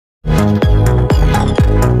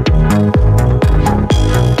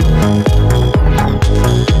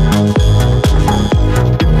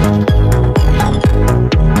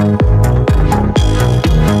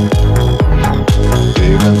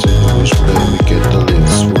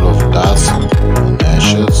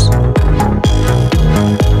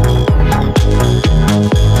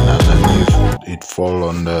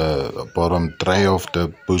tray of the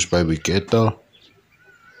push baby kettle.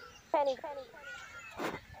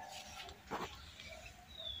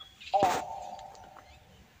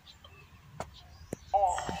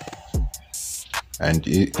 And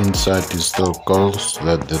inside is still coals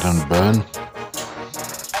that didn't burn.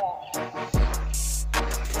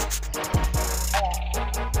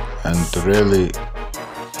 And really,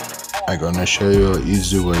 I'm gonna show you an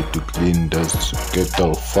easy way to clean this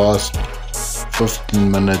kettle fast. 15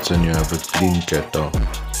 minutes and you have a clean kettle.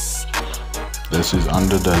 This is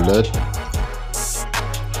under the lid.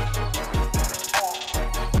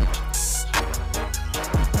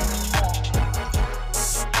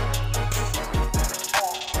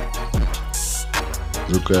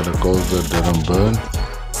 Look at the coals that didn't burn.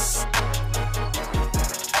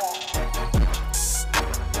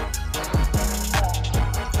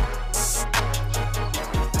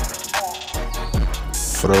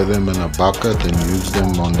 Throw them in a bucket and use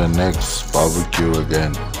them on the next barbecue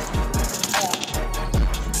again.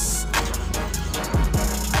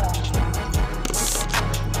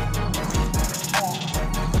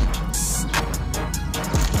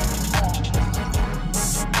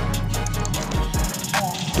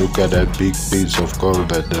 Look at that big piece of coal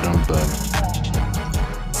that didn't burn.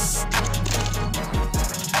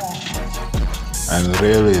 And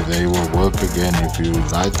really, they will work again. If you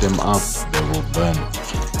light them up, they will burn.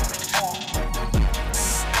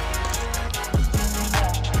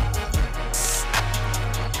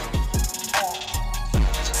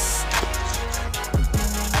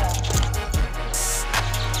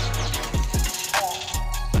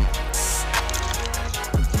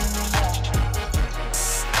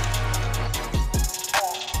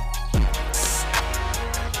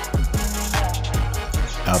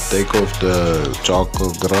 Now take off the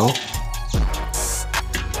charcoal grill.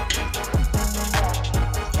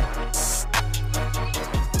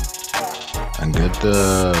 And get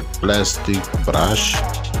the plastic brush.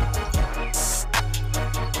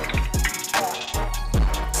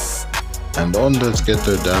 And on this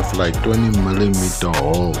kettle they have like 20mm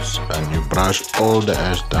holes, and you brush all the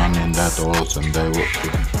ash down in that holes, and they will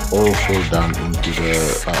all fall down into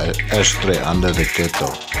the ashtray under the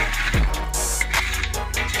kettle.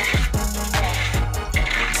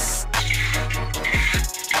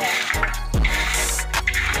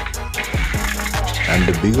 And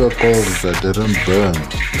the bigger coals that didn't burn,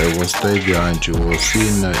 they will stay behind. You will see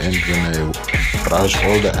in the end when I brush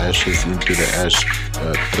all the ashes into the ash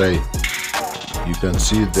tray. You can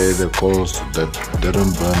see there the coals that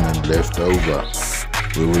didn't burn and left over.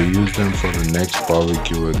 We will use them for the next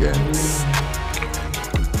barbecue again.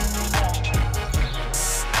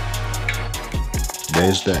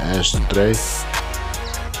 There's the ash tray.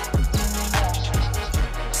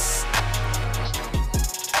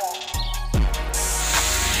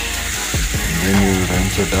 Then you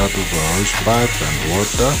rinse it out with a hose pipe and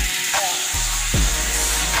water.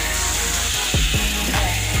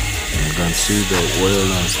 You can see the oil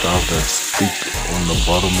and stuff that stick on the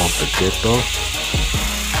bottom of the kettle.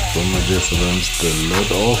 So I'm gonna just rinse the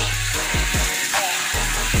lid off.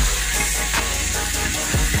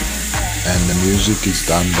 And the music is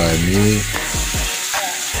done by me.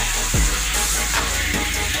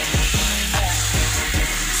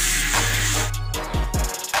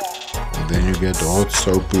 Then you get hot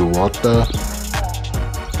soapy water,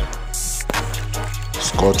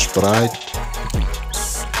 Scotch-Brite,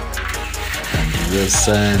 and you just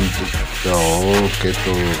sand the whole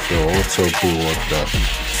kettle with the hot soapy water,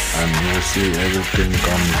 and you'll see everything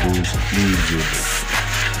comes loose easily.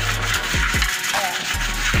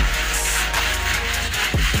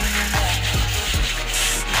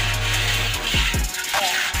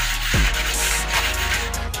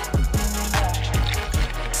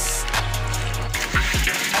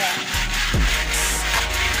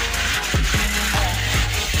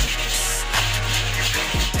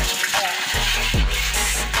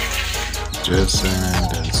 Just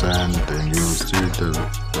sand, and you'll see the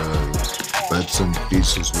bits and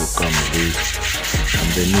pieces will come loose. And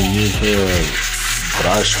then you use a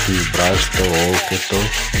brush to brush the whole kettle.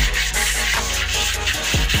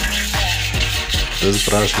 This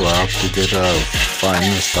brush will help to get the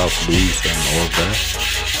finer stuff loose and all that.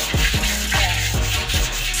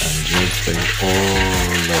 And just take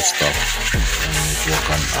all the stuff and it will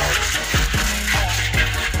come out.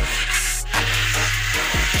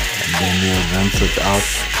 Then you rinse it out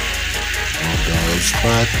of the whole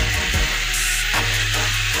spot.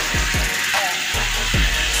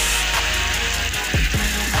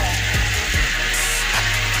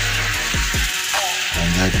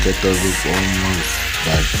 And that kettle looks almost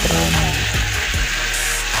like brand new,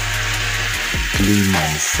 clean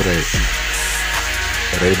and fresh.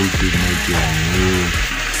 ready to make your new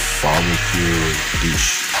barbecue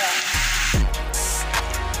dish.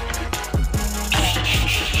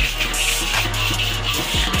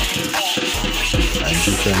 And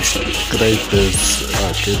you can scrape this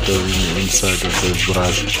kettle in the inside of this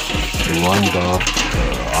brush. You want the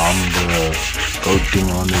coating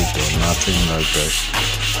on it or nothing like that.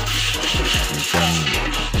 You can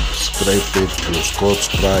scrape it with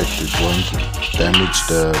Scotch-Brite. It won't damage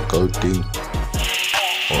the coating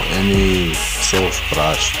or any soft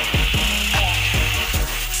brush.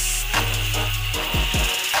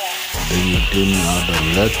 Then you clean out the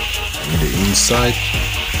lid and the inside.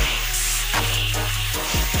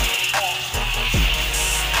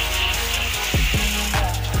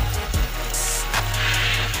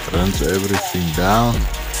 Rinse everything down.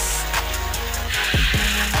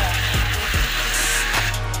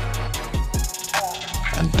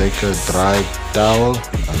 And take a dry towel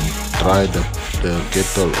and dry the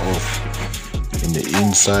kettle off in the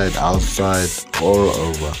inside, outside, all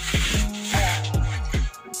over.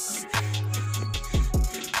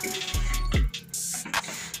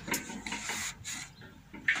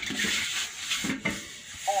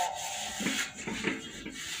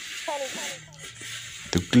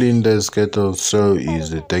 To clean this kettle so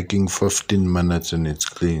easy, taking 15 minutes and it's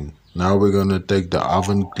clean. Now we're gonna take the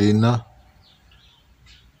oven cleaner.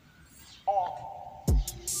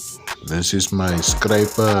 This is my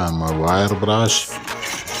scraper and my wire brush.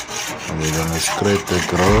 And we're gonna scrape the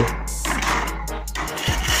grill.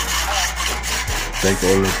 Take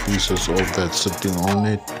all the pieces off that's sitting on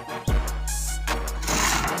it.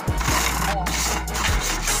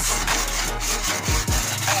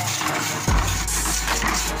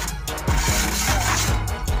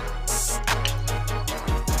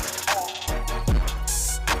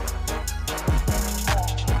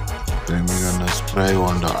 Then we're gonna spray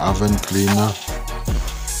on the oven cleaner.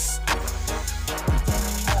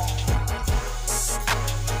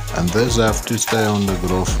 And this have to stay on the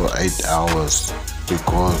grill for 8 hours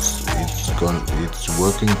because its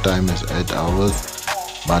working time is 8 hours.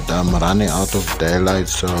 But I'm running out of daylight,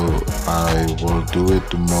 so I will do it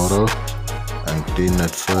tomorrow and clean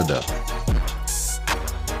it further.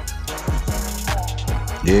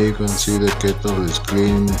 Here you can see the kettle is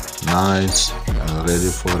clean, nice, and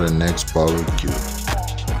ready for the next barbecue.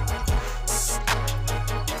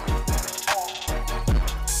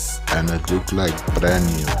 And it looks like brand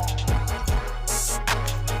new.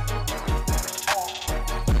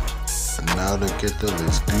 And now the kettle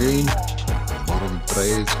is clean, the bottom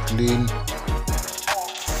tray is clean.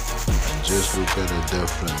 And just look at the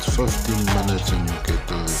difference, 15 minutes and your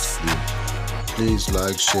kettle is clean. Please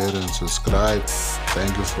like, share and subscribe.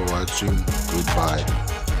 Thank you for watching. Goodbye.